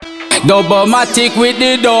Dubmatic with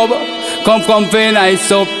the dub. Come fi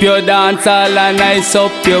nice up your dance hall and nice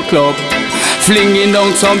up your club. Flinging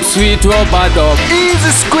down some sweet rubber dub. Easy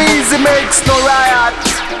squeeze, it makes no riot.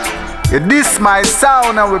 You diss my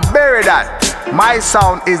sound and we bury that. My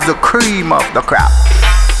sound is the cream of the crop.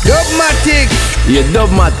 Dubmatic. Yeah,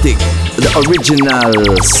 Dubmatic, the original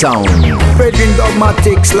sound. Virgin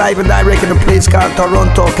Dubmatics, live and direct in a place called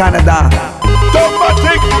Toronto, Canada.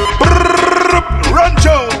 Dubmatic,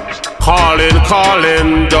 Rancho. Calling,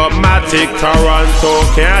 Dubmatic, Toronto,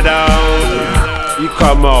 Canada. You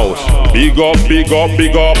come out. Big up,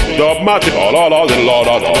 Dubmatic, la.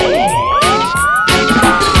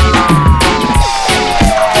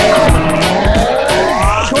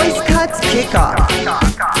 Choice Cuts Kickoff.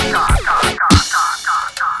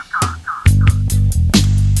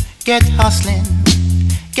 Get hustling,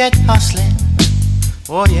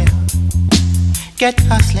 oh yeah. Get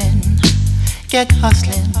hustling.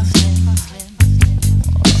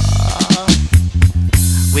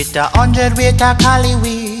 With the 100 weight of Cali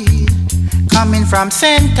weed coming from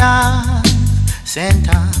St. Anne's.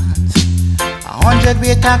 100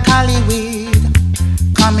 weight of Cali weed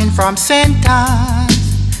coming from St. Anne's.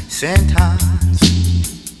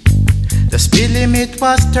 The speed limit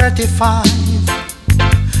was 35.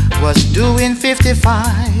 Was doing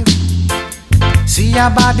 55. See a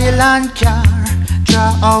Babylon car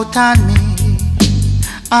draw out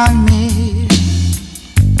on me.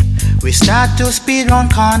 We start to speed on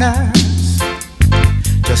corners,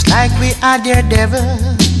 just like we are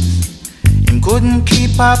daredevils. Him couldn't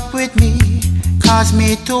keep up with me, cause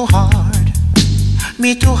me too hard.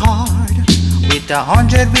 With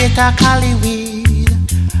 100 weight of Cali weed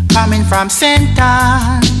coming from St.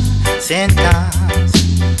 Anne's.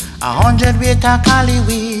 100 weight of Cali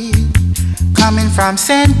weed coming from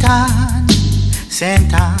St. Anne's.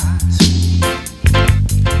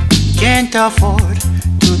 Can't afford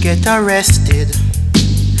to get arrested.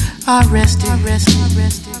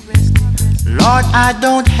 Lord, I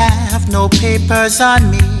don't have no papers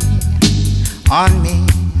on me.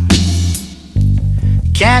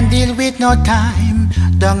 Can't deal with no time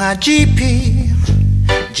down a GP.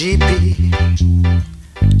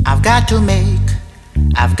 I've got to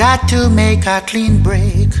make a clean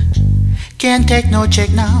break. Can't take no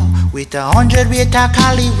check now with 100 weight of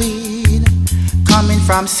Cali weed coming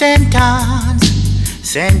from St. Anne's.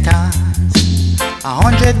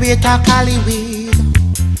 100 weight of Cali weed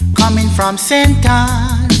coming from St.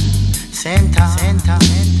 Anne's.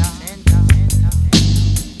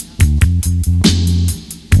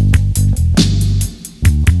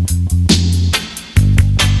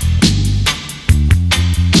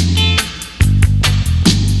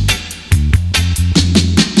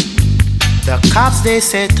 The cops they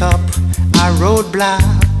set up a roadblock.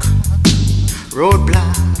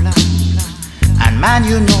 And man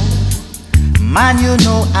you know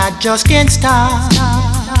I just can't stop.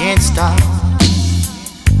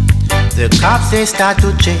 The cops they start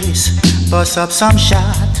to chase, bust up some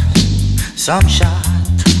shot.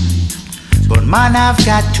 But man I've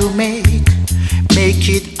got to make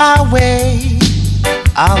it our way.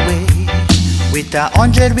 With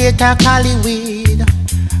 100 weight of Cali weed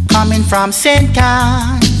coming from St.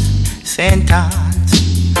 Anne's.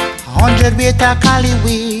 100 weight of Cali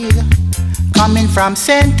weed coming from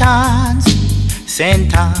St. Anne's.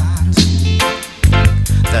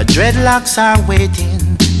 The dreadlocks are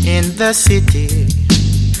waiting in the city.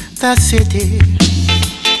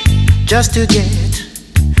 Just to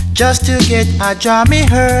get a job me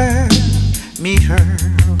her.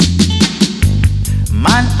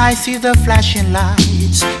 Man, I see the flashing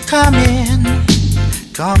lights coming.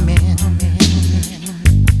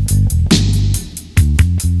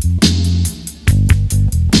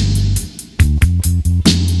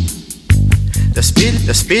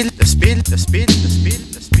 The speed.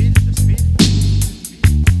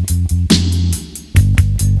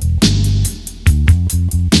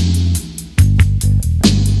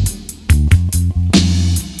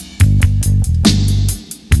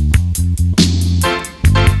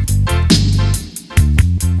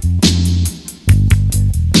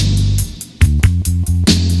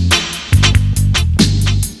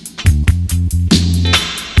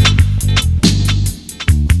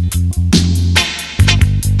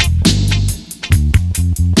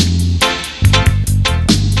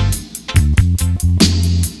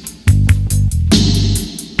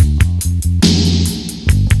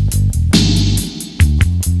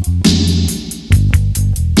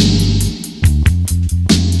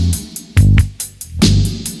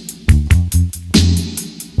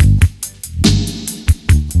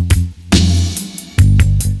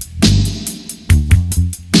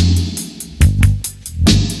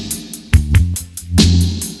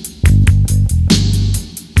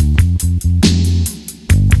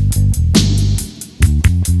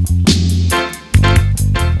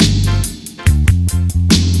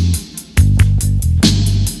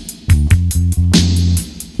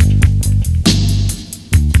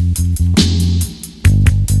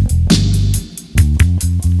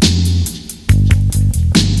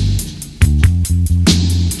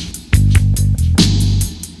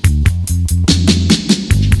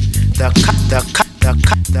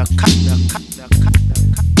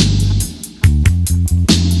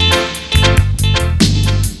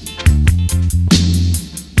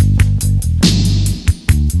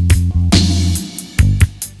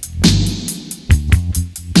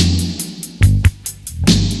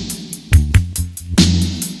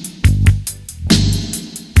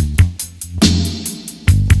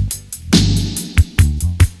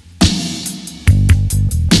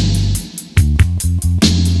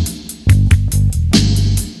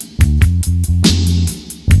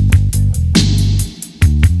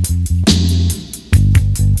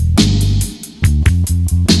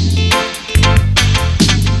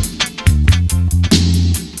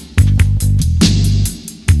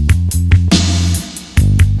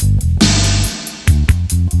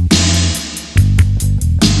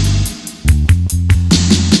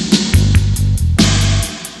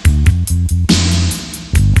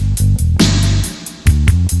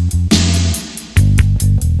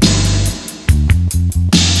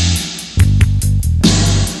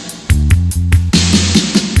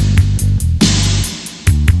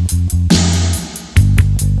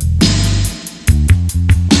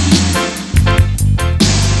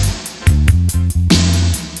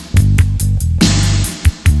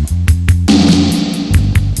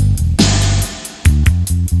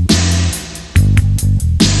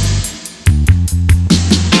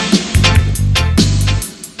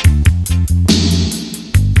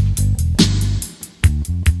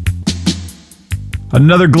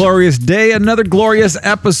 Another glorious day, another glorious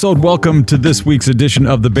episode. Welcome to this week's edition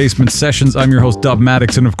of the Basement Sessions. I'm your host, Dub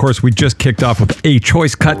Maddox, and of course, we just kicked off with a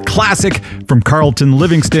choice cut classic from Carlton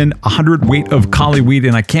Livingston, 100 Weight of Collie Weed,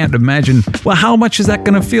 and I can't imagine, well, how much is that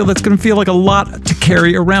going to feel? That's going to feel like a lot to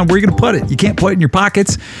carry around. Where are you going to put it? You can't put it in your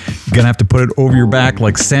pockets. You're going to have to put it over your back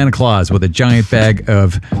like Santa Claus with a giant bag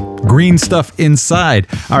of green stuff inside.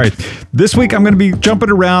 All right, this week I'm going to be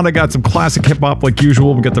jumping around. I got some classic hip-hop like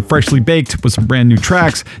usual. We got the Freshly Baked with some brand new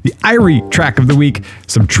tracks, the Irie track of the week,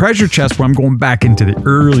 some Treasure Chest where I'm going back into the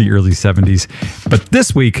early 70s. But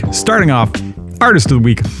this week, starting off, Artist of the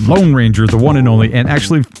Week, Lone Ranger, the one and only. And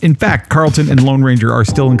actually, in fact, Carlton and Lone Ranger are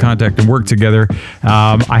still in contact and work together.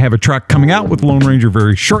 I have a track coming out with Lone Ranger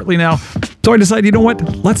very shortly now. So I decided, you know what?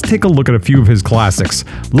 Let's take a look at a few of his classics.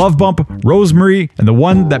 Love Bump, Rosemary, and the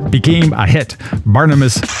one that became a hit,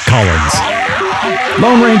 Barnabas Collins.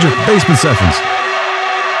 Lone Ranger, Basement Sessions.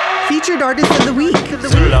 Featured Artist of the Week.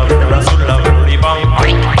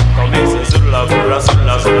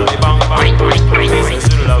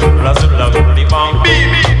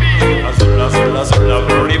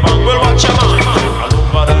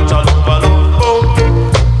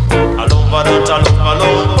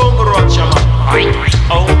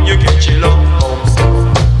 Oh, you get your love bombs.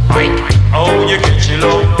 Oh, you get your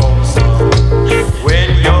love bombs. When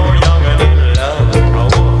you're young and in love. Oh,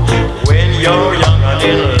 when you're young and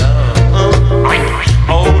in love.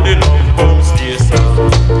 Oh, the love bombs stay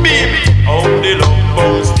soft. Baby, oh, the love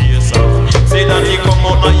bombs stay soft. Say that he come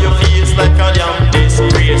out on your face like a damn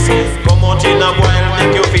disgrace. Come out in a while,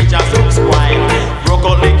 make your feet just look spoiled. Broke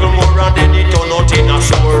out little more and then it turn out in a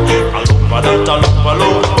sword. I love that, I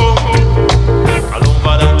love boom.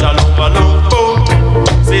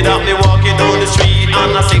 Say that me walking down the street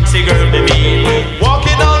and a sexy girl me meet.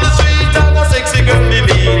 Walking down the street and a sexy girl me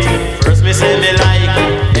meet. First me say me like,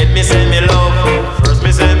 then me say me love. First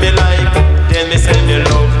me say me like, then me say me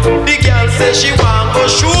love. The girl say she want go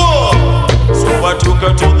show, so I took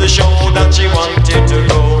her to the show that she wanted to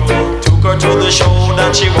go. Took her to the show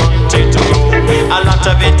that she wanted to go. A lot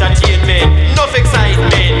of entertainment, enough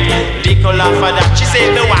excitement. Little laugh for that, she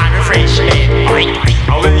said me want refreshment.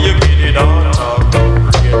 How will you get it on top?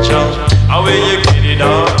 How will you get it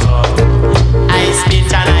out? Ice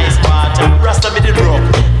meat and ice water. Rasta me the rock.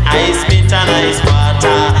 Ice meat and ice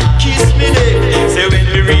water. Kiss me neck. Say when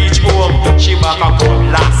me reach home, she back a cup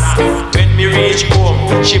last. When me reach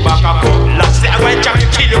home, she back a cup last. Say I went to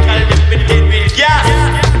kill you, call me dead with gas.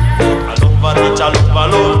 I love that, I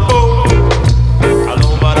love boom. I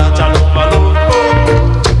love that, I love boom.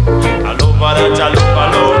 I love that, I love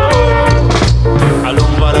boom. I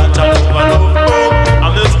love that, I love boom.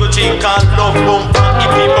 Think called love bump and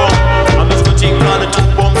hippie bump. I'm just gonna think called the two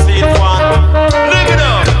bumps in one. Live it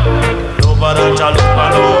up. Love that, I love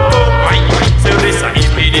bump. So this a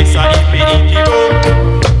hippie, this a hippie, hippie bump.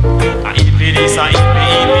 A hippie, this a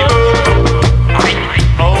hippie, hippie bump.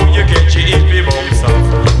 Oh, you get your hippie bump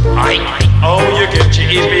sound. Oh, you get your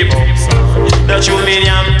hippie bump sound. That you mean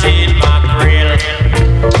yam tin mackerel.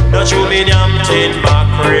 That you mean yam tin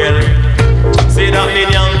mackerel. Say that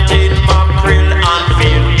mean yam tin mackerel and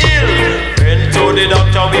feel. The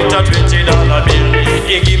doctor with a $20 bill.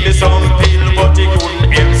 He give me some pill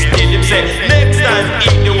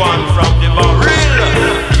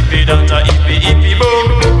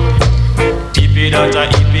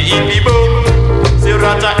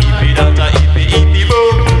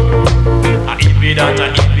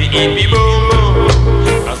it be boom boom.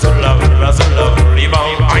 Azula, azula,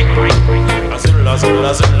 rebound. Azula,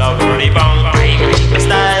 azula, rebound.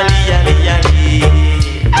 Style, yali, yali.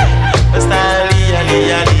 Style, yali,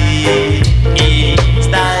 yali.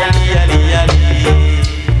 Style, yali, yali.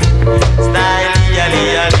 Style, yali,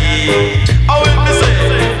 yali. How will me say?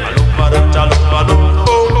 Alumba, alumba, alumba.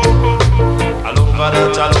 Alumba,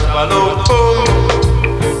 alumba,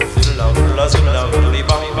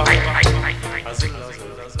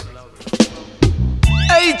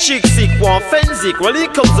 hey, chick sick, one fensick. Well, here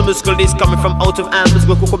comes the musical disc coming from out of Amber's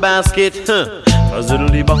Cocoa Basket. A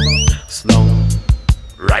ziddly bang, slong.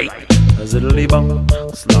 Right. A ziddly bang,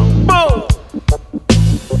 slong. Boom!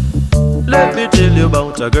 Let me tell you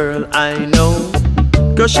about a girl I know.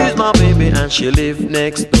 Cause she's my baby and she live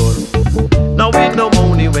next door. Now with no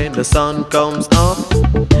money when the sun comes up,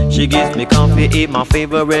 she gives me coffee, eat my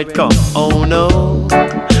favorite cup. Oh no,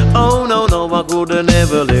 I could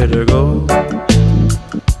never let her go.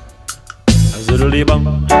 A ziddly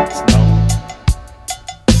bang, slong.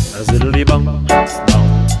 A ziddly bang, slong.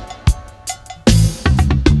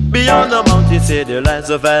 Beyond the mountain, say there lies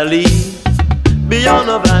a valley. Beyond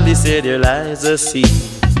the valley, say there lies a sea.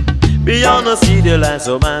 Beyond the sea, there lies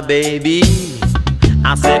my baby.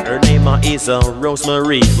 I said her name is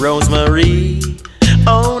Rosemary, Rosemary.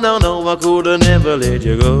 Oh no, I could never let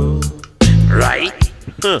you go. Right?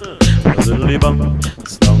 A ziddly bang,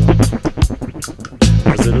 slong.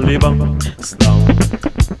 A ziddly bang, slong.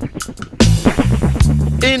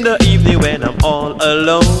 In the evening when I'm all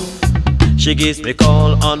alone, she gives me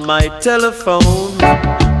call on my telephone.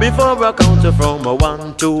 Before I count her from a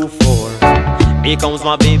 1 to 4, here comes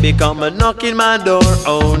my baby, come and knock in my door.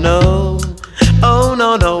 Oh no,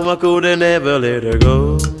 I could never let her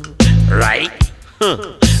go. Right? A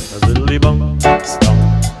ziddly bang, slong.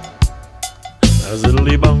 A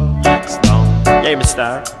ziddly bang, slong. Yeah, me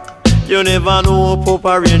star. You never know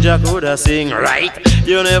Papa Ranger coulda sing. Right?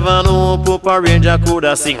 You never know Papa Ranger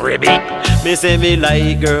coulda sing. Ribbit. Me say me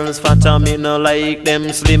like girls fat and me no like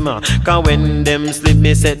them slimmer. Cause when them slim,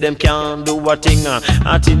 me say them can't do a thing.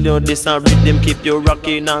 Until you this and rhythm keep you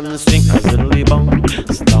rocking and swing. A ziddly bang,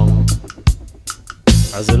 slong.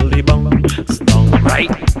 A ziddly bang, slong.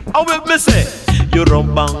 Right? How will me say? You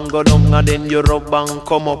rub bang go down and then you rub bang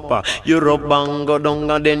come up. You rub bang go down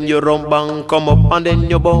and then you rub bang come up and then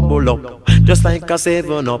you bubble up. Just like a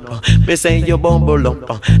 7-Up. Me say you bubble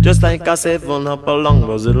up. Just like a 7-Up along.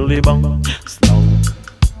 A ziddly bang, slong.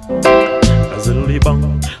 A ziddly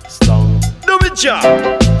bang, slong. Do it, job.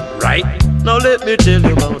 Right? Now let me tell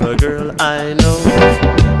you about a girl I know.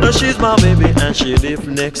 Now she's my baby and she live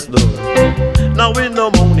next door. Now with no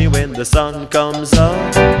money when the sun comes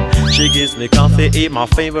up, she gives me coffee, eat my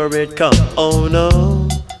favorite cup. Oh no,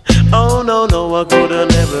 I coulda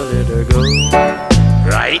never let her go.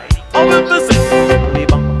 Right? Oh, with me say, ziddly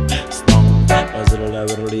bang, slong.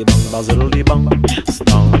 Ziddly bang, ziddly bang,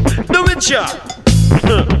 slong. Do it, ya.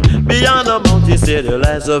 Beyond the mountain, say there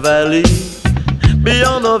lies a valley.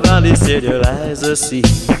 Beyond the valley, say there lies a sea.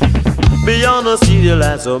 Beyond the sea, there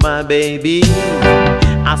lies my baby.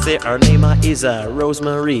 I say her name is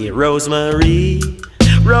Rosemary, Rosemary,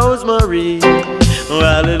 Rosemary. Oh,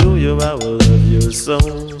 hallelujah, I will love you so.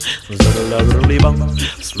 Ziddly bang,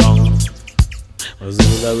 slong.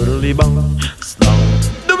 Ziddly bang, slong.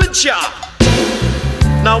 Do it, ya.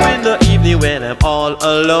 Now in the evening when I'm all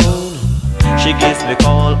alone, she gives me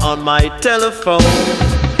call on my telephone.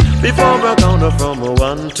 Before I count her from a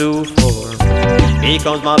 1 to 4, here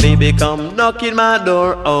comes my baby, come knocking my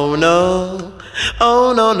door. Oh no,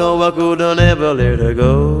 I could never let her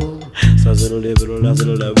go. So ziddly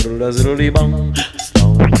bang,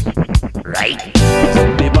 slong. Right?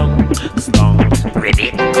 Ziddly bang, slong.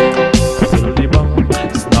 Ready? Ziddly bang,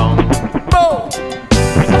 slong. Boom!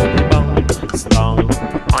 Ziddly bang, slong.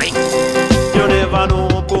 Oink. You never know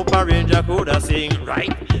Papa Ranger coulda sing.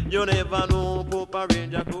 Right? You never know Papa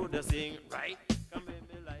Ranger coulda sing. Right? Come make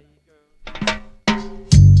me like her.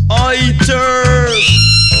 Oi, turf!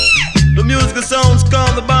 The musical sounds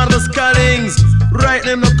come the Barnabas Collins. Right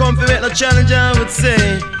name no come for make no challenge, I would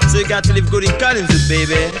say. So you got to live good in Collins,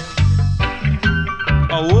 baby.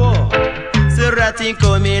 Oh, whoa. So ratting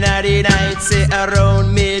coming at the night, say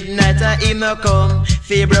around midnight, him no come,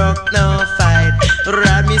 fi broke no fight.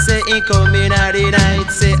 Rat me say he coming at the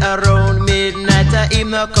night, say around midnight, him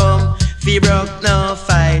no come, fi broke no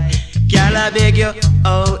fight. Girl, I beg you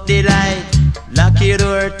out the light, lock your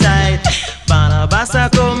door tight. Barnabas a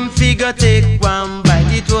come figure take one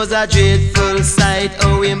bite. It was a dreadful sight.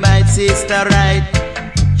 Oh, him bite sister right.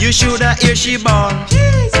 You shoulda hear she born.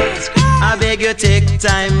 I beg you take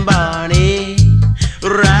time, Barney.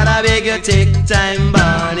 Right, I beg you take time,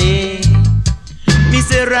 Barney.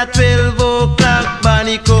 at 12 o'clock,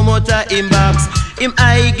 Bonnie come out of him box. Him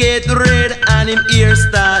eye get red and him ear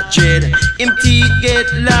start dread. Him teeth get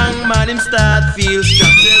long, man, him start feel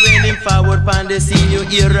strong. When him forward pan the scene, you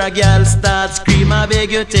hear a girl start scream. I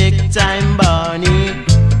beg you take time, Bonnie.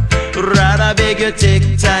 Rather beg you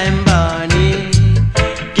take time, Bonnie.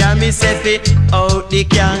 Can me say fit out the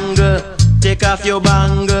kangle, take off your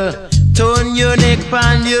bangle, turn your neck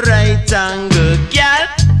pan the right angle. Girl,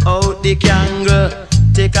 out the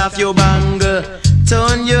kangle, take off your bangle,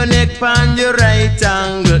 turn your neck pan the right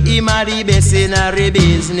angle. Him a the best in a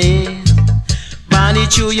business. Bonnie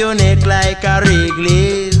chew your neck like a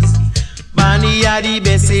Wrigley's. Bonnie a the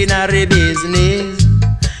best in a business.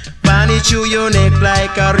 Bonnie chew your neck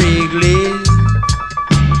like a Wrigley's.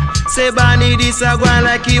 Say Bonnie this a go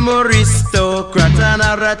like him aristocrat.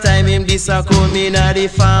 Another time him this a come in a the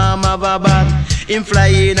farm of a bat. Him fly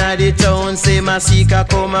in a the town, say Masika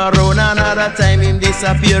come around. Another time him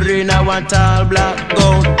disappear in a one tall black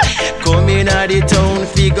gown. Come in a the town,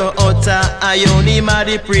 figure out a iron. Him a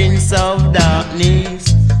the prince of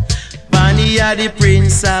darkness. Bonnie a the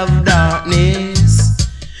prince of darkness.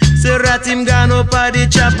 Say rat him gone up at the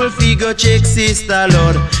chapel, figure check sister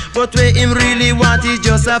Lord. But where him really want is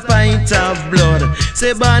just a pint of blood.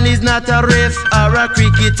 Say Bonnie's not a ref or a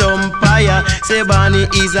cricket umpire. Say Bonnie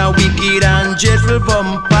is a wicked and dreadful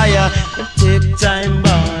vampire. Take time,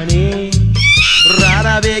 Bonnie.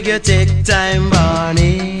 Rather beg you take time,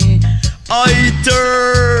 Bonnie.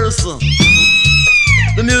 Oiters.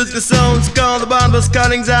 The musical sounds called the Barnabas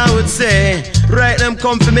Collins, I would say. Right, them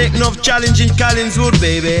come to make enough challenging Collingswood,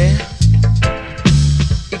 baby.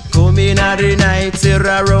 Come in every night, say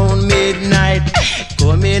around midnight.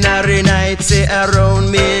 Come in every night, say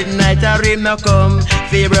around midnight. I him no come,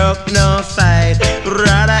 fi broke no fight.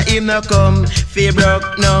 Rather him no come, fi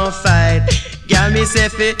broke no fight. Girl me say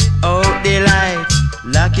fi out the light,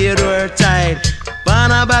 lock your door tight.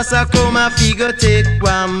 Barnabas a come a fi go take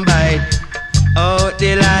one bite. Out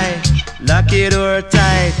the light, lock your door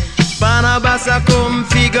tight. Barnabas a come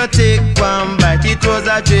figure take one bite. It was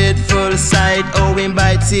a dreadful sight. Oh, him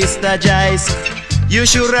bite Sister Joyce. You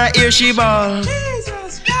should hear she bawl.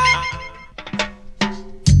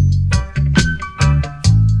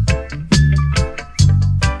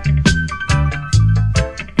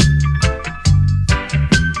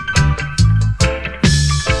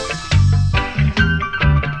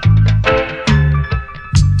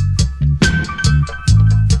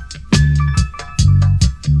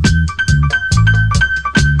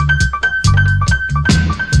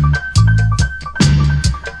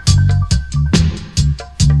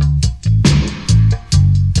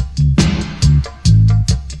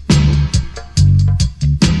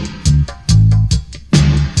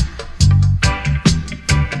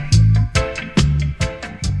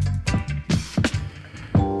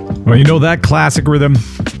 Well, you know that classic rhythm,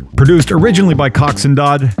 produced originally by Cox and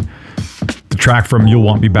Dodd, the track from You'll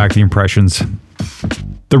Want Me Back, The Impressions,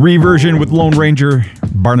 the reversion with Lone Ranger,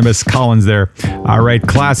 Barnabas Collins there. All right,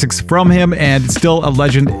 classics from him, and still a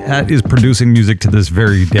legend that is producing music to this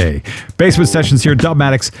very day. Basement Sessions here,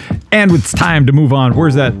 Dubmatics, and it's time to move on.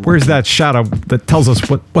 Where's that shadow that tells us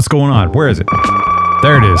what's going on? Where is it?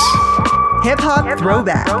 There it is. Hip Hop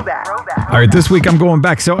Throwback. All right, this week I'm going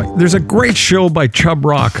back. So there's a great show by Chub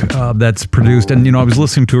Rock that's produced, and I was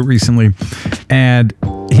listening to it recently, and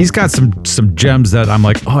he's got some gems that I'm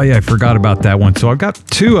like, oh yeah, I forgot about that one. So I've got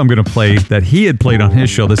two I'm going to play that he had played on his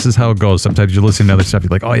show. This is how it goes. Sometimes you listen to other stuff, you're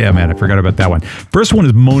like, oh yeah, man, I forgot about that one. First one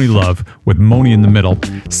is Moni Love with Moni in the middle.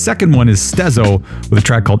 Second one is Stezo with a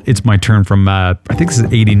track called It's My Turn from, I think this is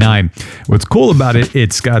 89. What's cool about it,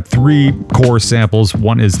 it's got three core samples.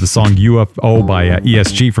 One is the song UFO by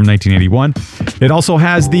ESG from 1981. It also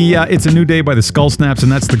has the It's a New Day by the Skull Snaps,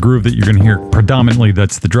 and that's the groove that you're going to hear predominantly.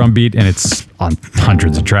 That's the drum beat, and it's on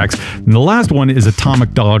hundreds of tracks. And the last one is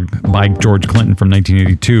Atomic Dog by George Clinton from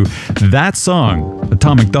 1982. That song,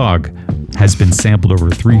 Atomic Dog, has been sampled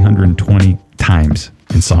over 320 times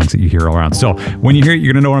in songs that you hear all around. So when you hear it,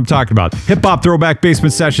 you're going to know what I'm talking about. Hip Hop Throwback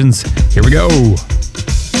Basement Sessions. Here we go.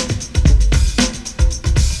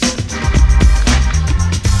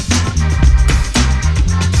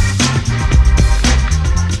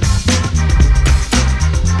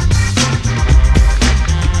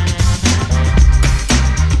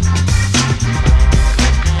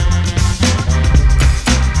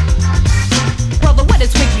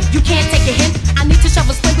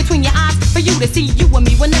 To see you and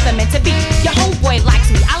me were never meant to be. Your homeboy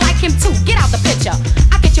likes me, I like him too. Get out the picture.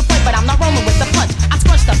 I get your point, but I'm not rolling with the punch. I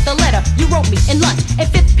scrunched up the letter you wrote me in lunch. In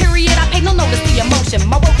fifth period, I paid no notice to your emotion.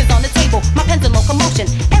 My work is on the table, my pen's in locomotion.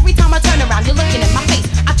 Every time I turn around, you're looking in my face.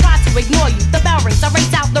 I try to ignore you. The bell rings, I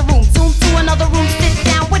race out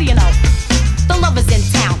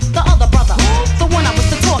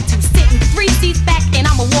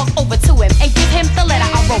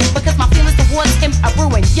because my feelings towards him are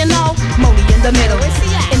ruined, you know. Moni in the middle,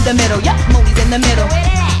 in the middle, yeah. Moni's in the middle,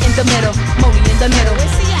 in the middle. Moni in the middle,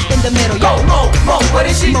 in the middle, yeah. Mo, what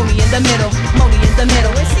is she? Moni in the middle, Moni in the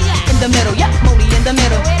middle, in the middle, yeah. Moni in the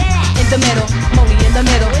middle, in the middle. Moni in the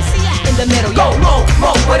middle, in the middle, yeah.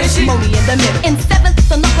 Mo, what is she? Moni in the middle. In seventh,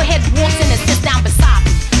 the knucklehead walks in and sits down beside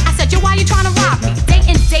me. I said, yo, why you trying to rob me? Day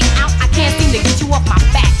in, day out, I can't seem to get you off my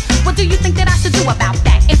back. What do you think that I should do about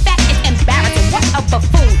that? In fact, it's embarrassing. What a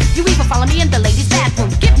buffoon. You even follow me in the ladies'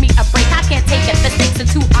 bathroom. Give me a break, I can't take it. The stakes are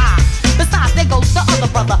too high. Besides, there goes the other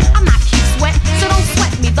brother. I'm not Keith Sweat, so don't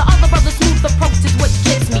sweat me. The other brother's smooth approach is what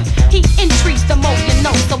gets me. He intrigues the more you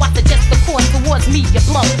know, so I suggest the course towards me you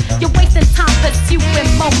blow. You're wasting time pursuing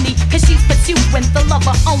Moni, cause she's pursuing the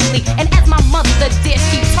lover only. And as my mother dear,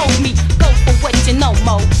 she told me, go for what you know,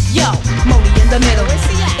 Mo. Yo, Moni in the middle,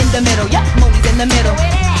 in the middle, yeah. Moni's in the middle,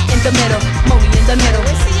 in the middle. Moni in the middle,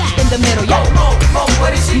 in the middle, yeah. Mo,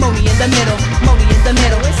 what is she? Moni in the middle, Moni in the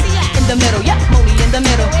middle, in the middle, yeah. Moni in the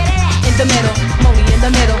middle, in the middle. Moni in the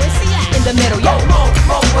middle, in the middle, yeah.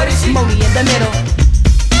 Mo, what is she? Moni in the middle.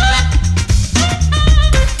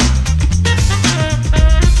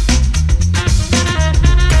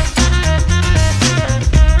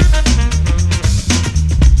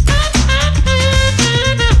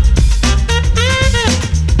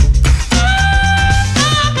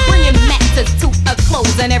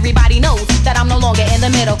 And everybody knows that I'm no longer in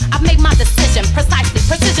the middle. I've made my decision precisely.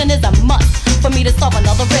 Precision is a must for me to solve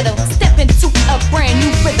another riddle. Step into a brand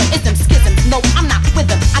new rhythm. Ism, schism. No, I'm not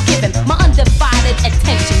with him. I give him my undivided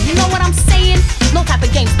attention. You know what I'm saying? No type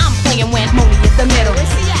of games I'm playing when Moni in the middle.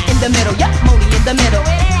 In the middle, yeah. Moni in the middle.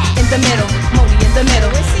 In the middle. Moni in the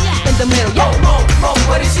middle. In the middle, yeah. Mo,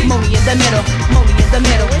 what is she? Moni in the middle. Moni in the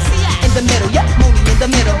middle. In the middle, yeah. Moni in the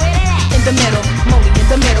middle. In the middle. Moni in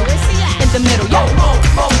the middle. In the middle, yeah.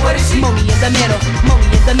 Mo, what is she? Moni in the middle, Moni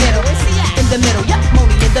in the middle, in the middle, yeah.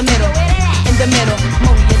 Moni in the middle, in the middle,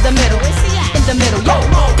 Moni in the middle, in the middle, yeah.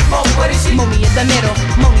 Mo, what is she? Moni in the middle,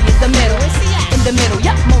 Moni in the middle, in the middle,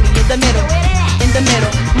 yeah. Moni in the middle, in the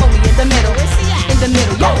middle, Moni in the middle, in the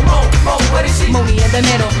middle, yeah. Mo, what is she? Moni in the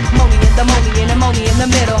middle, Moni in the Moni in the Moni in the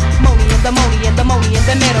middle, Moni in the Moni in the Moni in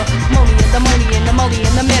the middle, Moni in the Moni in the Moni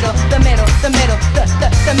in the middle, the middle, the middle,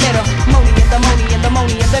 the middle, Moni in the Moni in the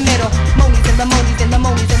Moni in the middle. Moni's in the Moni's in the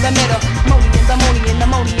Moni's in the middle. Moni in the Moni in the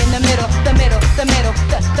Moni in the middle. The middle, the middle,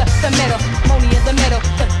 the middle. Moni in the middle,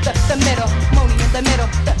 the middle. Moni in the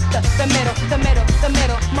middle, the middle, the middle, the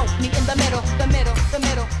middle. Moni in the middle, the middle, the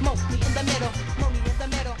middle. Moni in the middle, Moni in the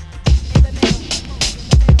middle.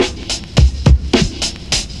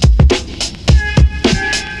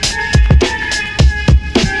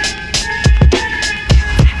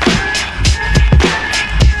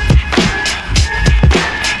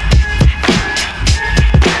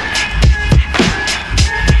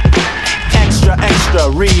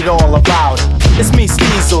 Read all about it. It's me,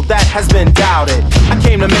 Steezel, that has been doubted. I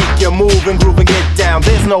came to make you move and groove and get down.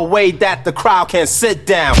 There's no way that the crowd can sit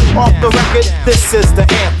down. Off the record, this is the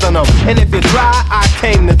anthem. And if you're dry, I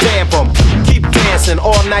came to damp 'em. Keep dancing,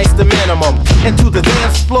 all night's the minimum. And to the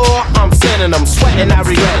dance floor, I'm sending them. Sweating, not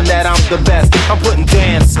regretting that I'm the best. I'm putting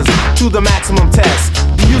dancers to the maximum test.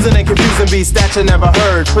 Using and confusing beats that you never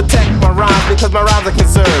heard. Protect my rhymes because my rhymes are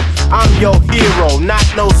conserved. I'm your hero, not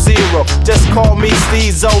no zero. Just call me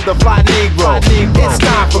Steezo, the fly Negro. It's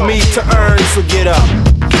time for me to earn, so get up,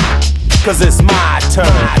 cause it's my turn.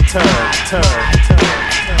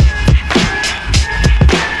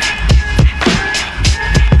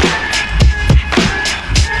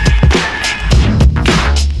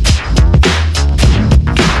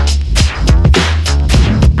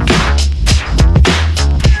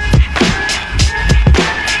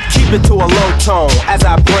 Keep it to a low tone as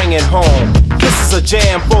I bring it home. This is a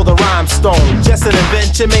jam for the rhymestone. Just an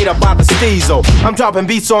invention made up by the Steezo. I'm dropping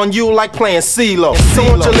beats on you like playing CeeLo. So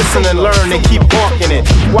won't you listen and learn and keep walking it.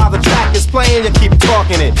 While the track is playing, you keep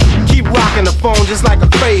talking it. Keep rocking the phone just like a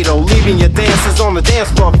cradle, leaving your dancers on the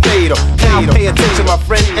dance floor fatal. Now pay attention, my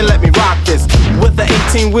friend, and let me rock this. With the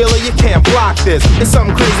 18-wheeler, you can't block this. It's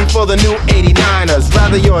something crazy for the new 89ers.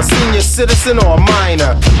 Rather you're a senior citizen or a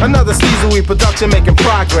minor. Another Steezo production making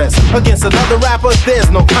progress. Against another rapper, there's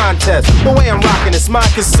no contest. The way I'm rocking is my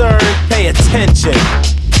concern. Pay attention,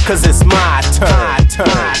 cause it's my turn.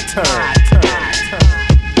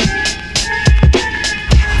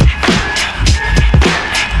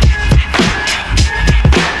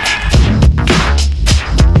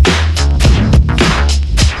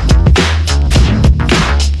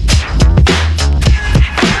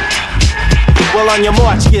 Well, on your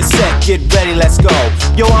march, get set, get ready, let's go.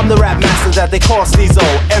 Yo, I'm the rap master that they call Steezo.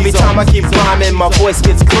 Every time I keep rhyming, my voice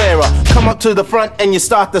gets clearer. Come up to the front and you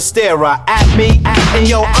start to stare at me. And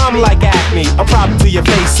yo, I'm like Acme, a problem to your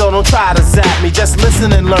face, so don't try to zap me. Just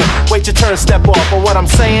listen and learn, wait your turn, step off. But what I'm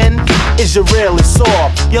saying is you're really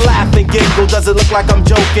soft. You laugh and giggle, does it look like I'm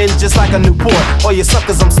joking? Just like a Newport, or you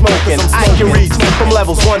suckers I'm smoking. I can reach from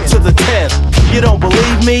levels 1 to the 10th. You don't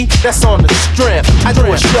believe me? That's on the strength. I do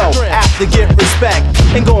a show, after get respect,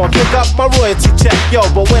 and go and pick up my royalty check. Yo,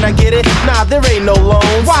 but when I get it, nah, there ain't no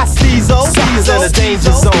loans. Why Steezo? Suckers in a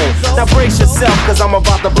danger zone. Now brace yourself, cause I'm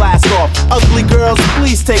about to blast off. Ugly girls,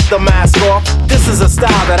 please take the mask off. This is a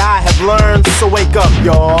style that I have learned, so wake up,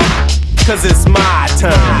 y'all, cause it's my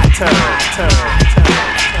turn.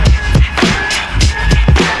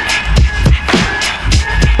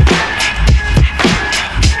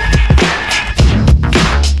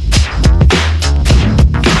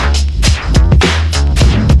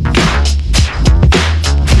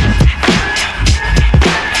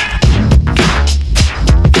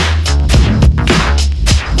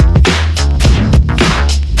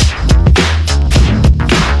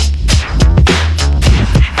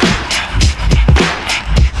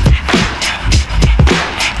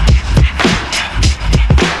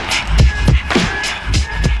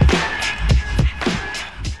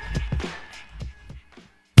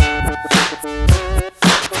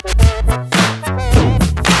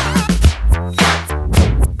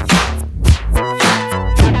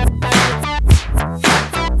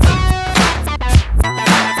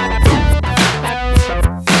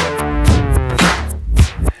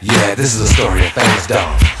 This is a story of famous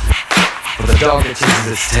dog. For the dog that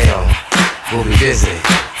chases its tail will be busy.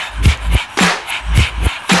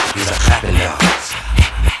 These are clapping dogs,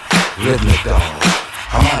 rhythmic dogs,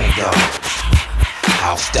 harmonic dogs,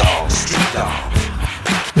 house dogs, street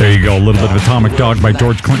dogs. There you go, a little bit of Atomic Dog by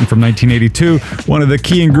George Clinton from 1982. One of the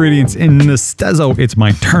key ingredients in the Stezo It's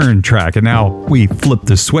My Turn track. And now we flip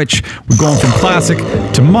the switch. We're going from classic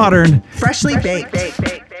to modern. Freshly baked.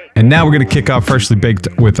 And now we're going to kick off Freshly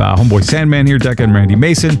Baked with Homeboy Sandman here, Decca and Randy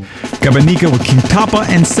Mason, Gabanika with King Tapa,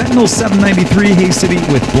 and Sentinel 793 Hay City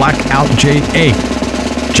with Blackout J.A.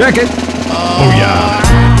 Check it. Oh yeah.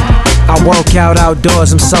 I work out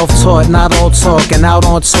outdoors, I'm self-taught, not all talk, and out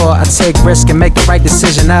on tour I take risk and make the right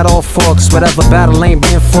decision at all forks. Whatever battle ain't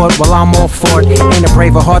being fought, well I'm all for it. Ain't a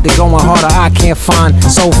braver heart that going harder I can't find.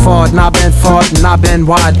 So far, not been fought, not been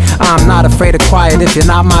wide. I'm not afraid of quiet if you're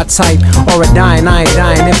not my type. Or a dying, I ain't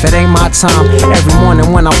dying if it ain't my time. Every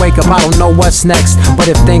morning when I wake up, I don't know what's next. But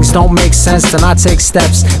if things don't make sense, then I take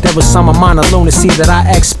steps. There was some amount of lunacy that I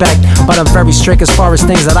expect, but I'm very strict as far as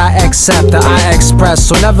things that I accept, that I express.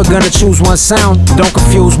 So never gonna choose one sound. Don't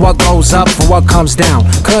confuse what goes up for what comes down.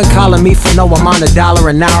 Couldn't collar me for no amount of $1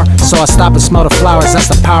 an hour, so I stop and smell the flowers, that's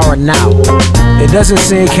the power of now. It doesn't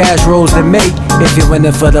seem cash rules to me. If you're in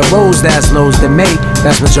it for the rules, that's lows to me.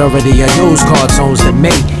 That's majority of news cartoons to me.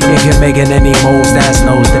 If you're making any moves, that's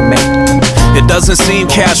no's to me. It doesn't seem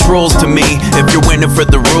cash rules to me. If you're winning for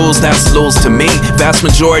the rules, that's lose to me. Vast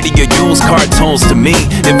majority of use cartoons to me.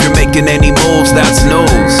 If you're making any moves, that's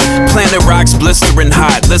news. Planet rocks blistering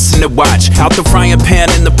hot, listen to watch. Out the frying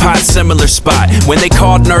pan in the pot, similar spot. When they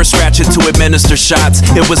called Nurse Ratchet to administer shots,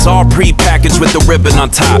 it was all pre-packaged with the ribbon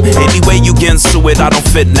on top. Any way you get into it, I don't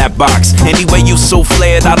fit in that box. Any way you souffle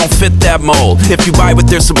it, I don't fit that mold. If you buy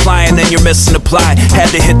what they're supplying, then you're missing the ply.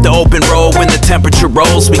 Had to hit the open road when the temperature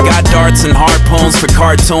rolls. We got darts and harpoons for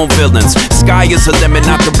cartoon villains. Sky is a limit,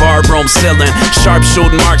 not the barroom ceiling. Sharp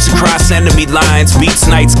shooting marks across enemy lines. Beats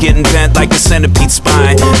nights getting bent like a centipede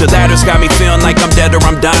spine. The ladder's got me feeling like I'm dead or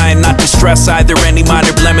I'm dying. Not to stress either, any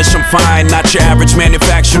minor blemish I'm fine. Not your average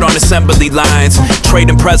manufactured on assembly lines.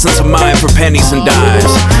 Trading presence of mine for pennies and dimes.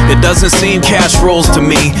 It doesn't seem cash rules to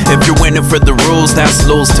me. If you're winning for the rules, that's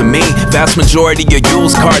lose to me. Vast majority of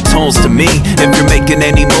use cartoons to me. If you're making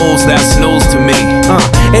any moves, that's news to me.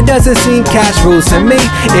 It doesn't seem cash rules to me.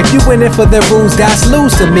 If you winning for the rules, that's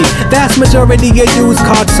lose to me. Vast majority of use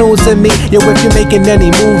cartoons to me. Yo, if you're making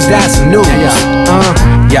any moves, that's news.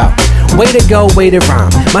 Yo. Way to go, way to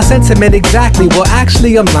rhyme. My sentiment exactly, well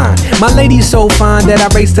actually I'm lying. My lady's so fine that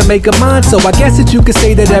I race to make her mine. So I guess that you could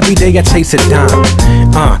say that every day I chase a dime.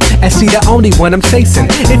 And she the only one I'm chasing.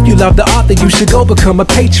 If you love the art, then you should go become a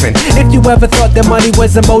patron. If you ever thought that money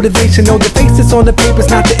was a motivation, no, the face that's on the paper's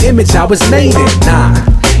not the image I was made in. Nah.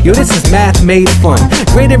 Yo, this is math made fun.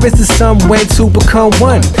 Greater is the sum when two become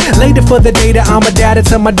one. Later for the day that I'm a daddy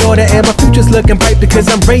to my daughter, and my future's looking bright because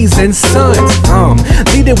I'm raising sons.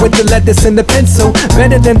 Lead it with the lettuce and the pencil,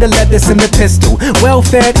 better than the lettuce and the pistol.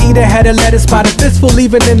 Well-fed eater had a lettuce by the fistful,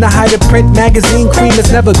 even in the height of print magazine. Cream has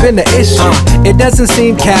never been an issue. It doesn't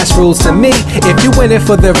seem cash rules to me. If you win it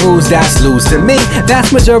for the rules, that's lose to me. That's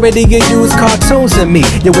majority of used cartoons to me.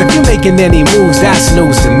 Yo, if you making any moves, that's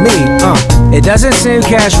news to me. It doesn't seem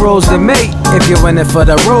cash rules to me. If you're in it for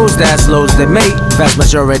the rules, that's lose to me. Vast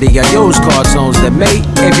majority of used cartoons to me.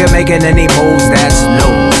 If you're making any moves, that's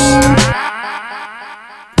news.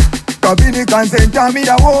 Kabini kansenta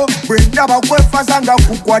mida wo Brenda bakwefa sanga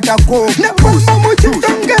kukwatako Nebama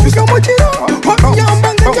muchitonge mkamutiro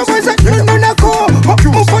Nyambanga njamaza nyono nako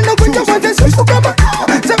Mufano kunjamaza sisu kama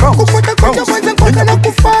Zema kukwata kunjamaza kwata na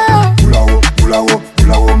kufa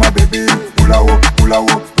Ulawo my baby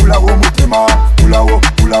Ulawo mutima Ulawo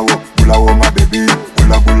my baby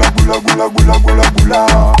Gula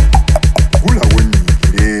Ulawo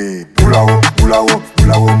nyingire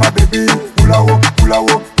Ulawo my baby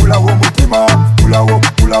Ulawo mutima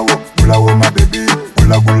Ulawo my baby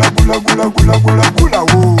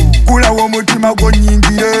Ulawo mutima go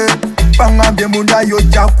nyingire Bangambe munda yo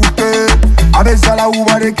jakute Abezala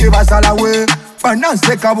ubareke basalawe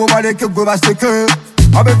Bananse kabo bareke gwe baseke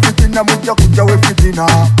Abe fitina mujja kujja we fitina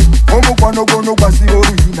Omukwano gono gwasi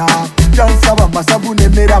oluyina Jansaba masabu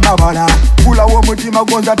nemera mabala Ulawo mutima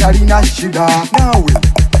gonza talina shida Nawe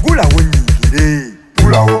Ulawo nyingire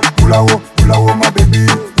Ulawo my baby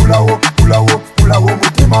Ulawo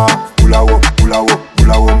mutima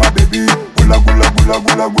Ulawo my baby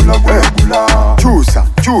Gula Chusa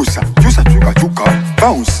chuka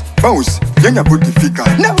Bounce Yenya booty fika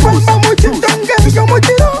Nebama muchitonge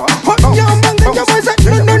mkamutiro Nyambanga njamaza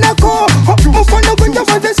nyono nako Mufano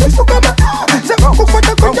kunjamaza sisu kama Zema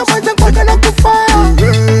kukwata kunjamaza kwata na kufa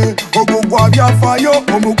Ogugwa byafayo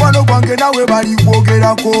Omukwano gwange nawe bali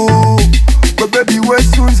kwogerako Baby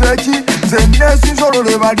wesunzechi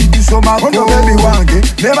Zenesunzolole bali tusomako Ono baby wange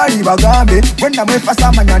Nebali bagambe Wenda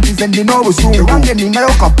mwefasa manyanti zendi n'obusungu Wange ninayo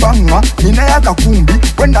kapanga Ninayo kakumbi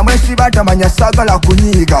Wenda mwesi batamanya sagala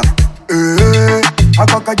kunyiga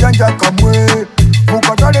Akakajanja kamwe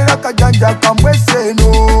Mukatolera kajanja kamwe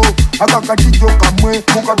seno Akakatijo kamwe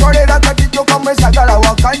Mukatolera katijo kamwe sagala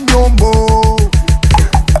wakanyombo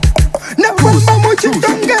Nebama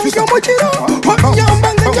muchitonge mkamutiro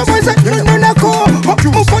Nyambanga njamaza nyono nako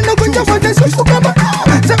Mufano kunjamaza sisu kama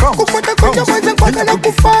Zema kukwata kunjamaza kwata na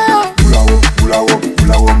kufa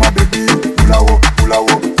Ulawo my baby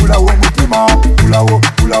Ulawo mutima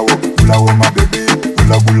Ulawo my baby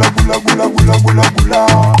Gula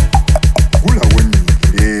Ulawo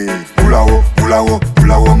nyingire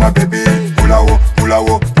Ulawo my baby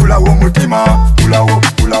Ulawo mutima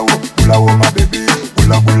Ulawo my baby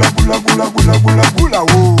Gula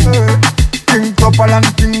King Topalan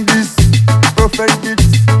King this Perfect it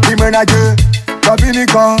The manager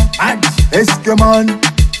Kabinika Eskeman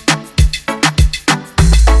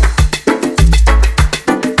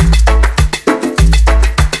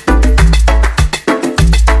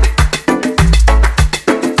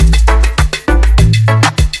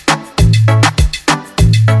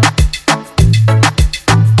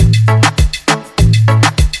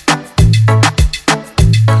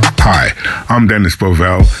I'm Dennis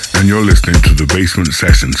Bovell, and you're listening to The Basement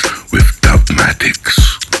Sessions with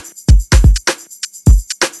Dubmatix.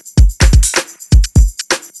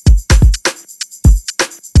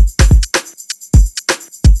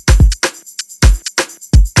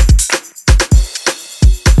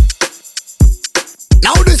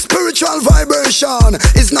 Now the spiritual vibration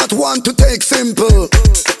is not one to take simple.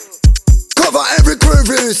 Cover every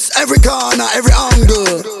crevice, every corner, every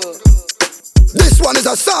angle. This one is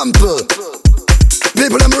a sample.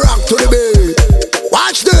 People them rock to the beat.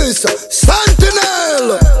 Watch this.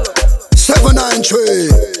 Sentinel 793.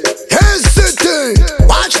 Here's City.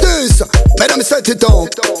 Watch this. Let them set it up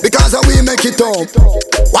because we make it up.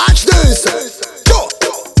 Watch this. Go.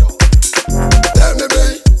 Let me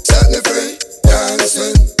be, set me free,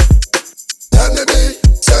 dancing. Let me be,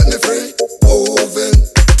 set me free, moving.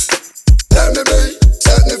 Let me be,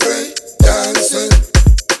 set me free, dancing.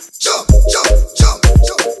 Jump,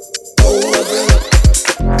 moving.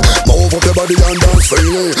 Move up your body and dance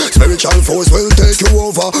freely. Spiritual force will take you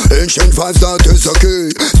over. Ancient vibes, that is the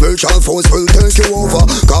key. Spiritual force will take you over.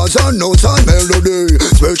 Cause I notes and melody.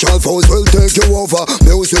 Spiritual force will take you over.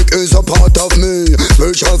 Music is a part of me.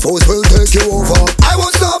 Spiritual force will take you over. I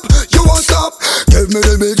won't stop, you won't stop. Give me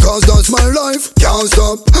the beat cause that's my life. Can't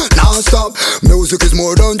stop, now stop. Music is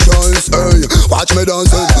more than choice. Hey, watch me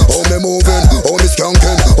dancing, oh me moving, oh me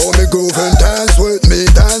skanking,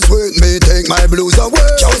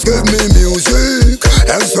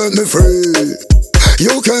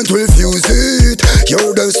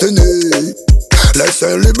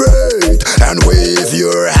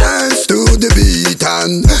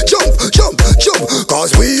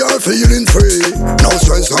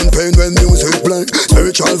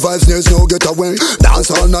 there's no getaway. Dance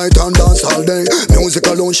all night and dance all day. Music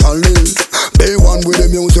alone shall live. Be one with the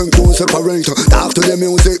music, don't separate. Talk to the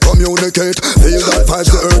music, communicate. Feel that vibes,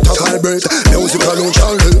 the earth to vibrate. Music alone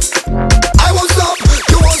shall live. I won't stop,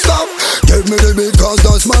 you won't stop. Give me the beat cause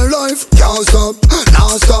that's my life. Can't stop,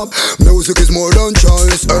 now stop. Music is more than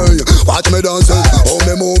choice. Hey, watch me dancing, hold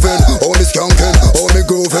me moving, hold me skunking, hold me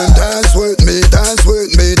grooving. Dance with me,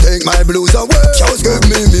 take my blues away. Just give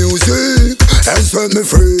me music and set me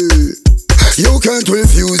free. You can't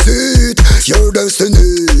refuse it, your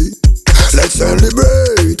destiny. Let's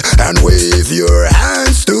celebrate and wave your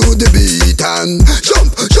hands to the beat and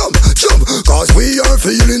jump, jump, jump, cause we are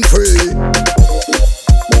feeling free.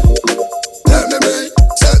 Let me be,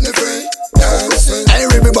 set me free, dancing. Hey,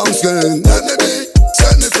 Ribby Bouncing. Let me be,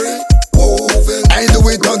 set me free, moving. Hey, do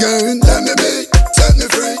it again. Let me be, set me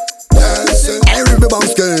free, dancing. Hey, Ribby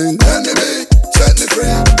Bouncing. Let me be, set me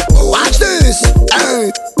free. Watch this,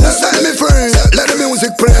 hey, set me free. Let the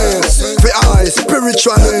music play. For I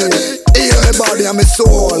spiritually heal my body and my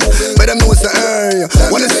soul. But them know say, hey,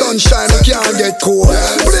 when the sun shine, we can't get cold.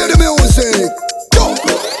 Play the music. Go.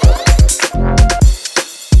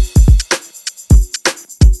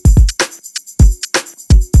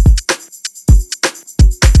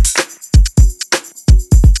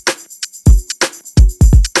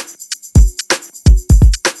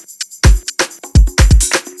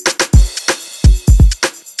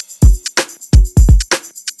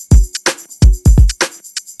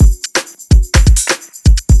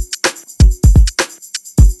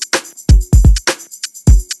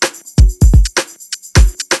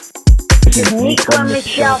 This is Nico and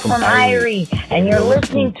Michelle from Irie, and you're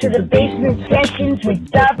listening to the Basement Sessions with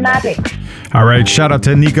Dubmatix. All right, shout out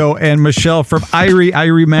to Nico and Michelle from Irie,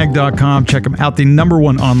 IrieMag.com. Check them out, the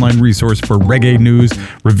 #1 online resource for reggae news,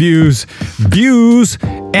 reviews, views,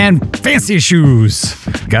 and fancy shoes.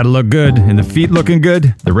 Gotta look good, and the feet looking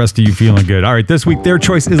good, the rest of you feeling good. All right, this week their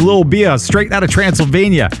choice is Lil Bia, straight out of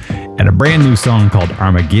Transylvania, and a brand new song called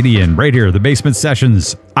Armageddon. Right here, the Basement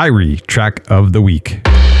Sessions, Irie track of the week.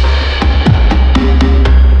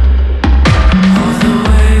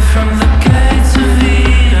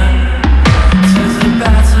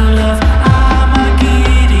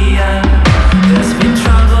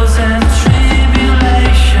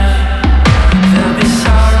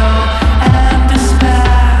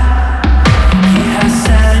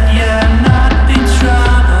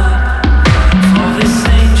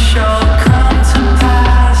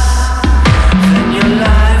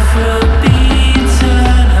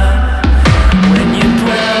 When you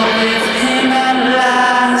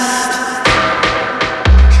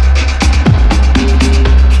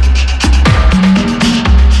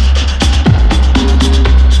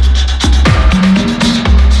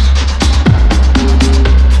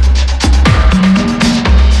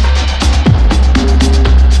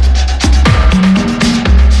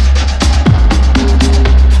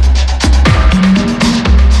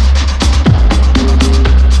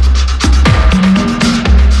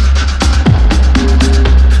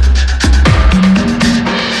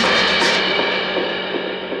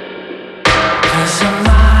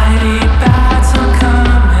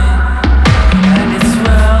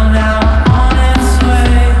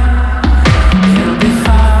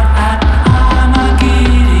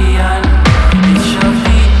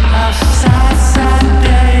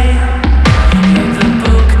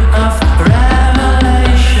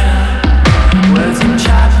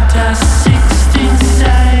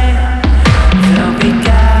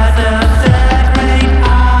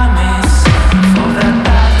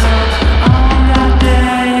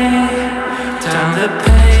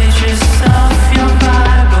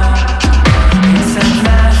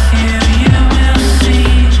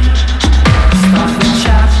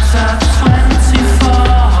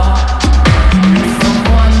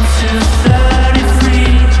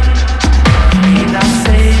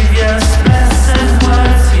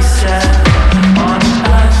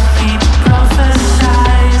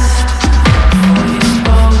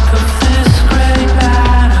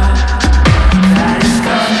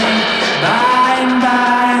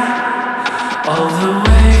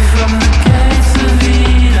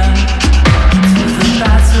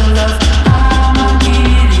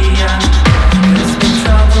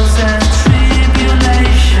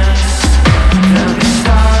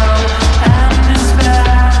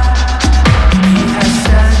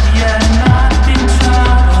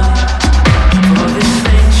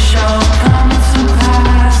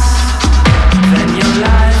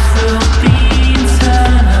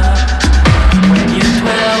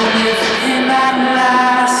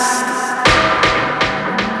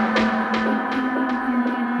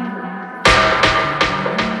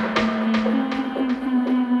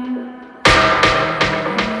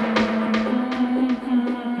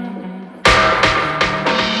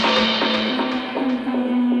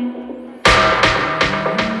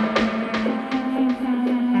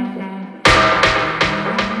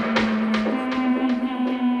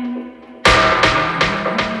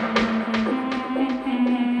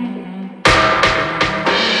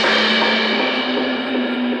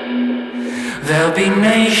There'll be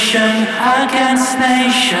nation against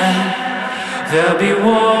nation. There'll be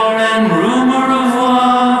war and rumor of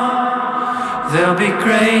war. There'll be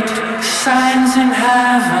great signs in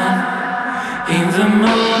heaven, in the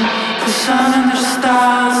moon, the sun and the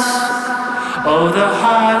stars. Oh, the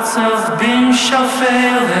hearts of men shall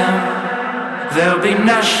fail them. There'll be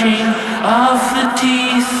gnashing of the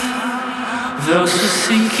teeth. Those who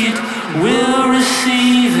seek it will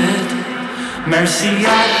receive it. Mercy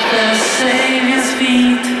at the Savior's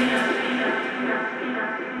feet.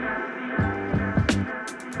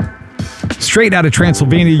 Straight out of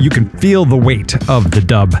Transylvania, you can feel the weight of the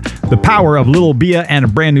dub. The power of Little Bia and a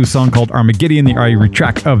brand new song called Armageddon, the Irie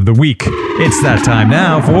track of the week. It's that time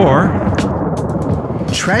now for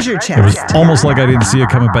Treasure It was Chest. almost like I didn't see it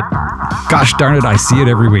coming, but gosh darn it, I see it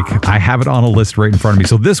every week. I have it on a list right in front of me.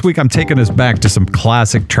 So this week I'm taking us back to some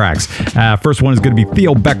classic tracks. First one is going to be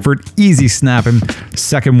Theo Beckford, Easy Snappin'.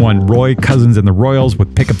 Second one, Roy Cousins and the Royals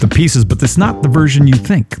with Pick Up the Pieces, but that's not the version you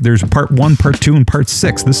think. There's part 1, part 2, and part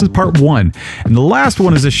 6. This is part 1. And the last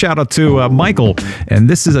one is a shout out to Michael, and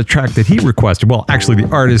this is a track that he requested. Well, actually the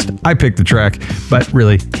artist, I picked the track, but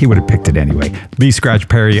really he would have picked it anyway. Lee Scratch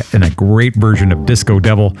Perry in a great version of Disco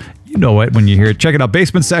Devil. You know it when you hear it. Check it out.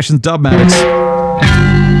 Basement Sessions, Dubmatics.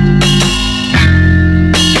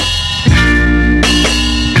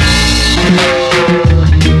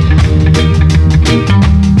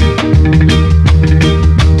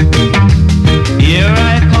 Here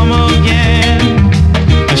I come again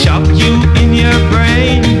to shock you in your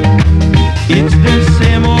brain. It's the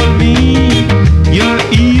same old me, your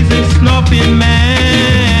easy snobbing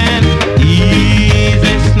man.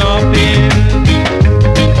 Easy snobbing,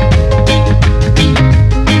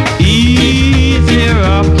 easy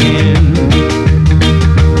rocking.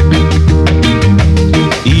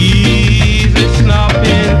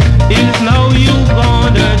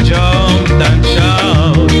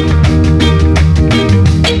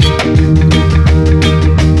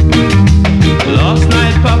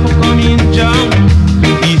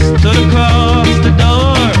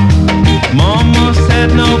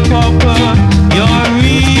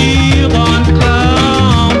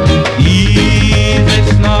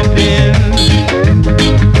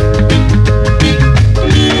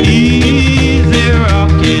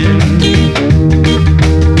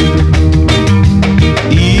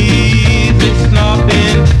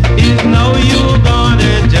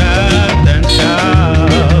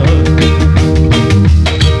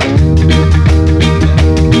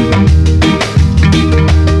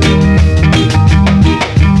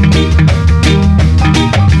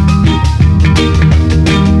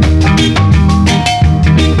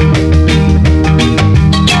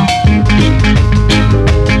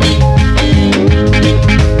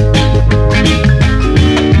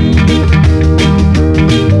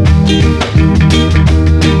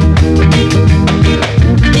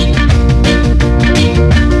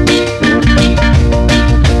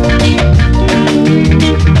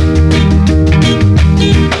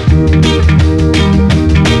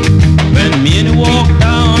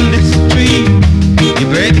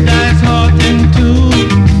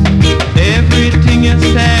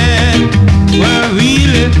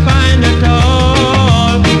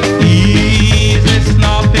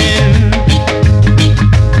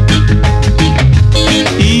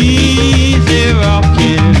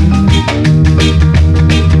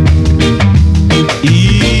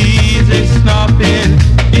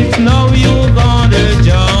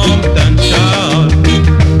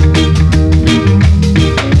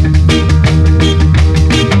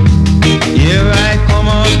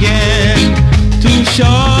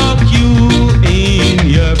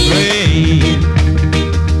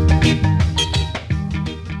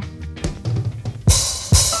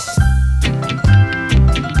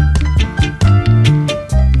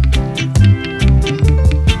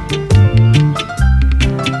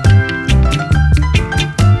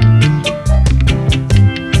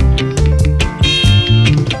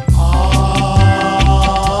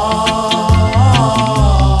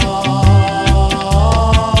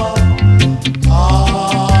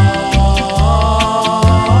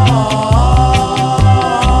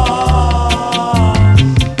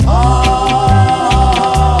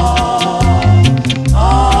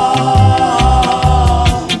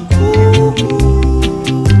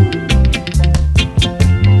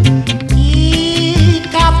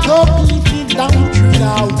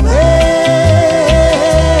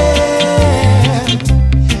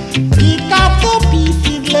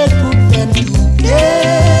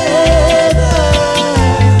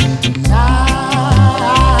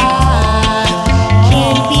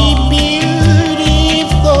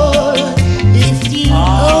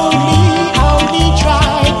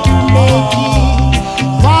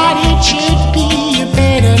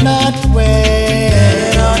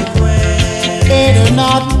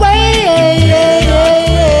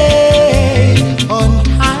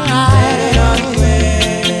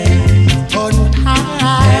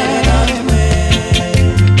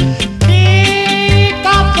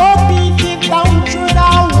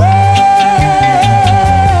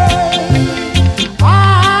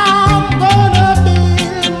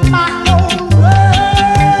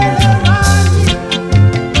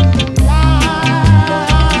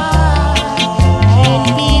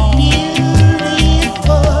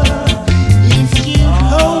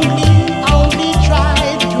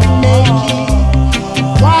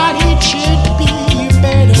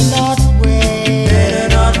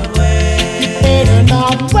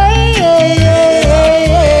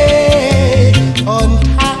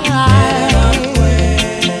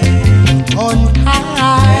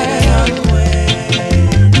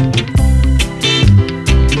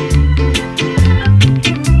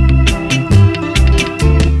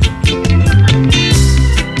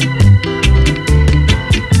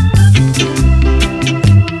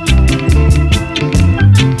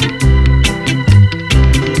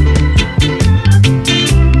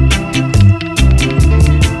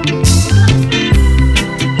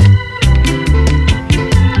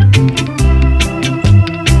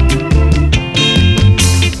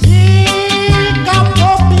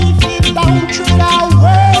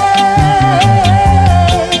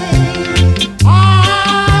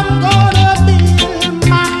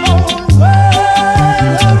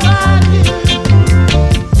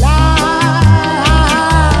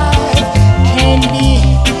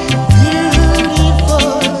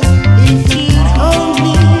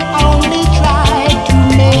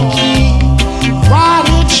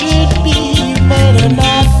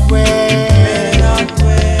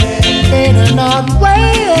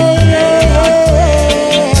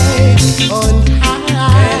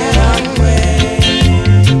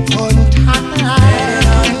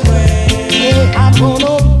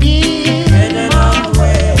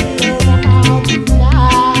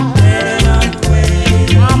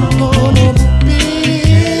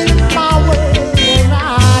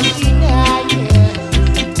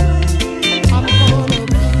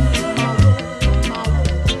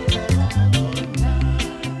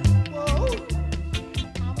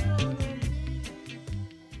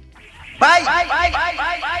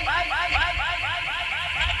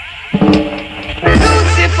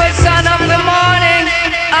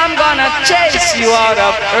 you out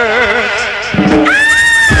of earth.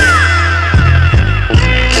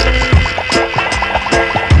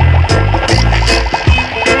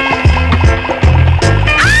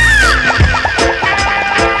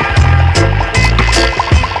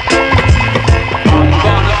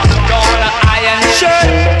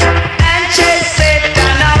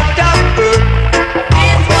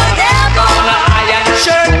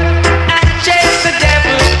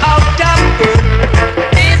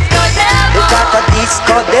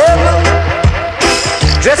 Disco devil,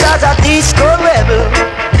 dress as a disco rebel.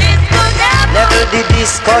 Never the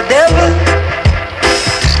disco devil,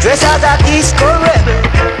 dress as a disco rebel.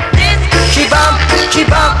 She bump,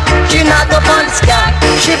 she not up on the sky.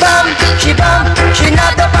 She bump, she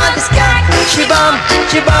not up on the sky. She bump,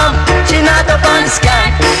 she not up on the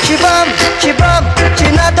sky. She bump, she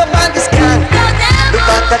not up on the sky. Look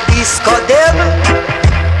at the disco devil,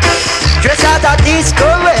 dress as a disco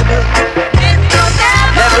rebel.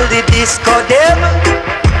 Level the disco devil,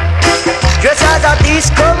 dress as a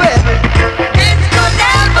disco rebel.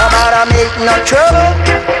 No matter make no trouble,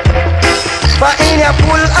 for in your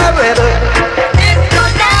pool a rebel.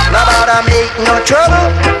 No matter make no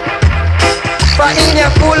trouble, for in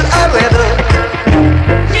your pool a rebel.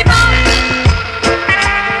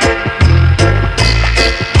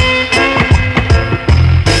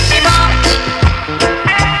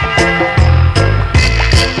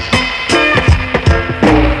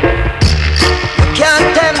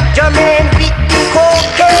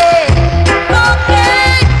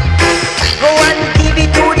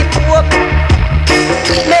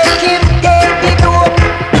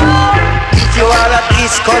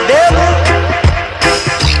 Disco devil,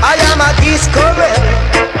 I am a disco rebel.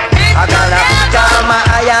 I gotta put on my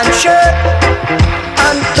iron shirt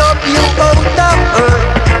and top you out of earth.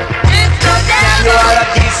 You are a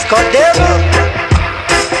disco devil,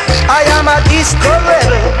 I am a disco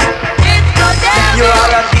rebel. You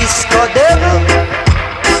are a disco devil,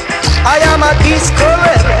 I am a disco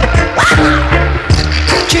rebel.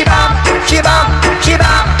 Chibam, chibam,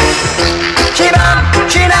 chibam, chibam,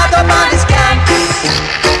 she not up on the sky.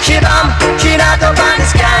 Shibam, she not up on the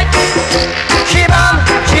sky. Shibam,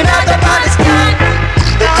 she not up on the sky.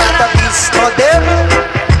 They got a disco devil,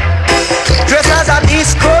 dress as a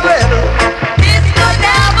disco rebel. They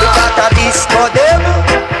got a disco devil,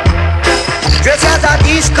 dress as a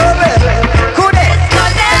disco rebel. Could it?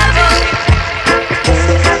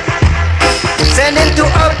 Send him to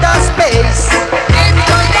outer space.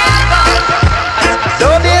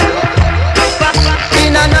 Love him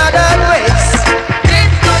in another race.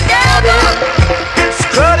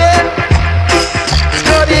 Scrub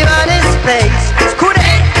him on his face.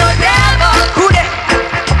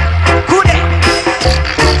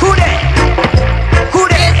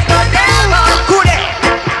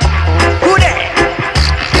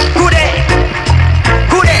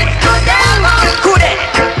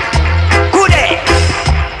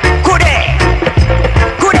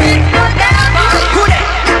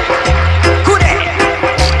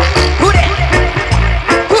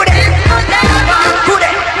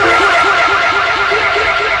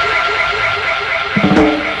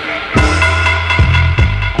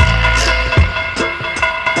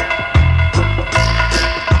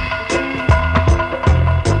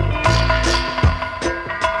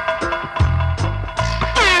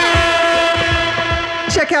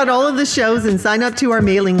 Check out all of the shows and sign up to our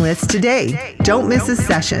mailing list today. Don't miss a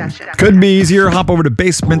session. Could be easier. Hop over to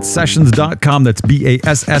basementsessions.com. That's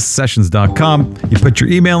BASS sessions.com. You put your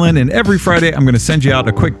email in, and every Friday I'm going to send you out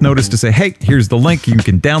a quick notice to say, hey, here's the link. You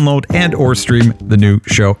can download and or stream the new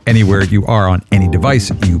show anywhere you are on any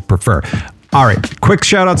device you prefer. All right, quick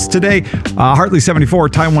shout outs today. Hartley 74,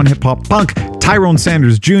 Taiwan Hip Hop Punk, Tyrone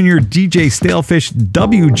Sanders Jr., DJ Stalefish,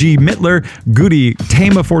 WG Mittler, Goody,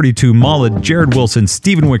 Tama 42, Mullet, Jared Wilson,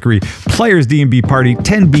 Stephen Wickery, Players D&B Party,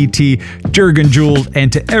 10BT, Jurgen Jewel,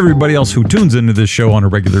 and to everybody else who tunes into this show on a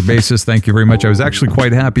regular basis, thank you very much. I was actually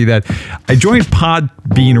quite happy that I joined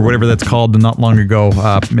Podbean or whatever that's called not long ago,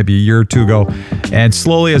 maybe a year or two ago, and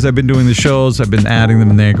slowly as I've been doing the shows, I've been adding them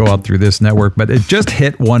and they go out through this network, but it just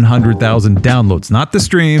hit 100,000 downloads, not the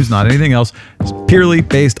streams, not anything else. It's purely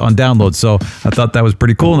based on downloads. So I thought that was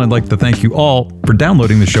pretty cool, and I'd like to thank you all for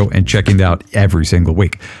downloading the show and checking it out every single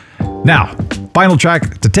week. Now, final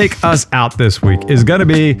track to take us out this week is going to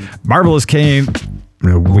be Marvelous Kane,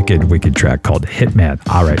 a wicked track called Hitman.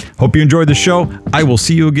 All right, hope you enjoyed the show. I will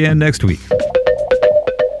see you again next week.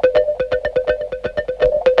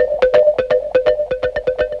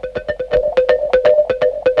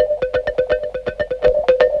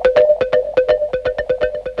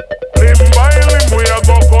 Limb by limb we a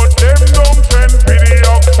go cut them down, send for the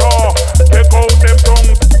actor. Take out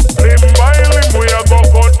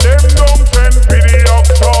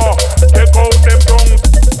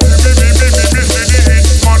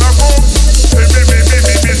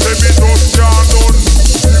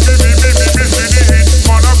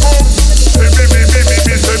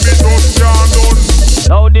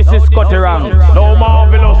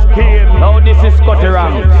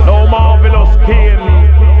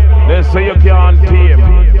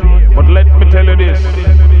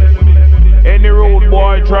Any road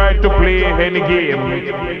boy try to play any game,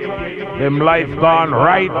 them life gone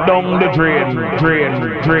right down the drain.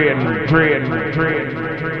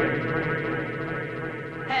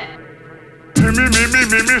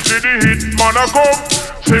 See me, see the hit man a come.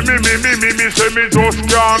 See me, say me just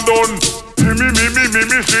can't done. See me,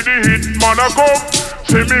 see the hit man a come.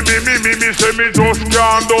 See me, say me just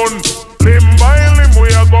can't done. Limb by limb we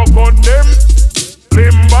a go cut them.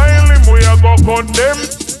 Limb by limb we a go cut them.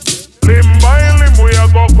 Limb by limb we a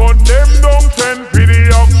go cut them down. Send for the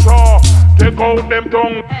oxa, take out them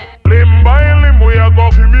tongue. Limb by limb we a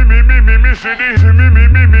go. See me, see the. See me,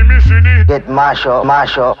 see the. Get mash up.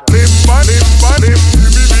 Limb by limb. See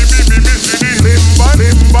me, see the. Limb by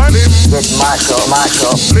limb. Get mash up.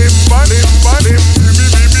 Limb by limb. See me,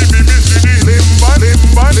 see the. Limb by limb.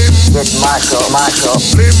 Get mash up.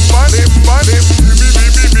 Limb by limb. See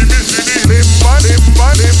me, see the. Limb by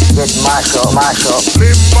limb. Get mash up.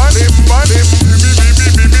 Limb by limb. See me,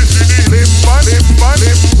 see the. Limb by limb.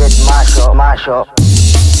 Get mash up. Get mash up.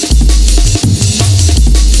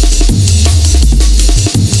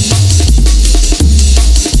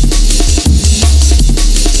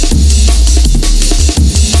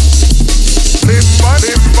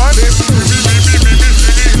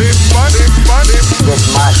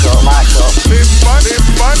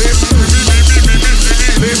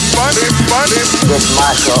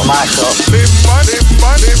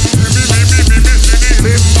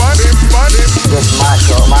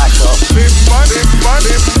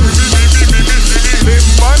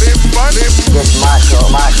 Get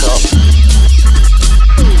mash up.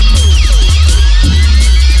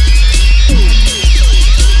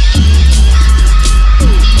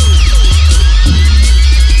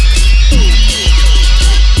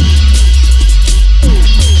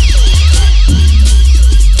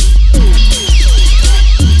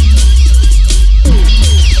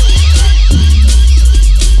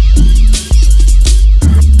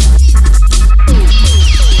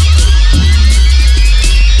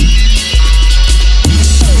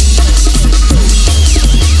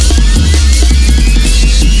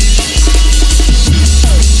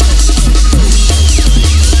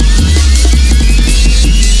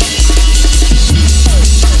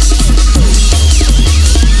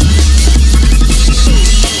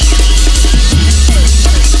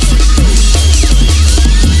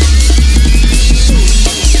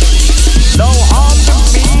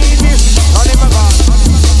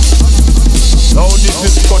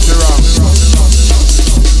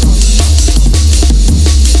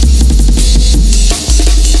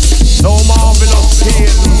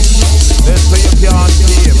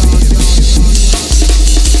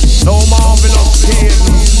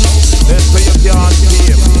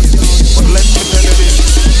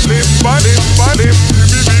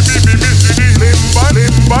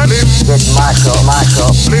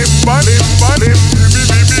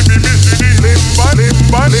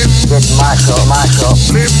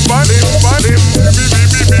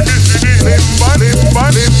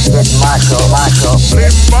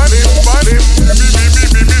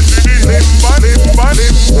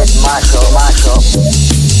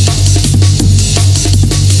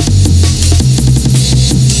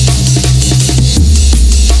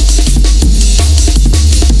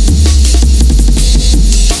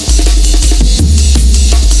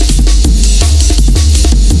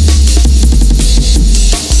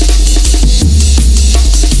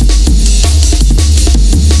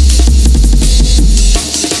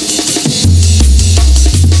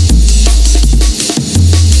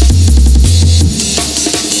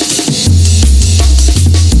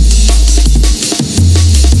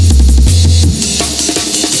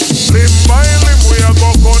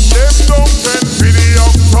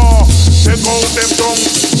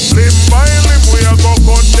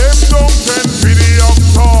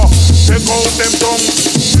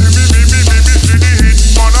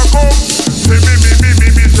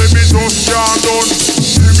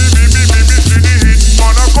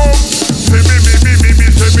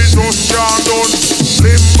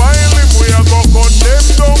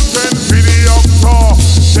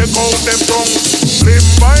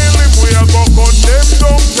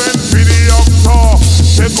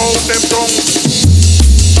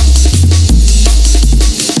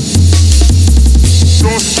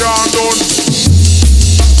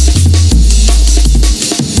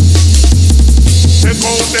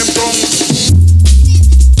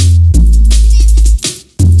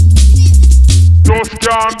 Just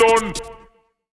can't done.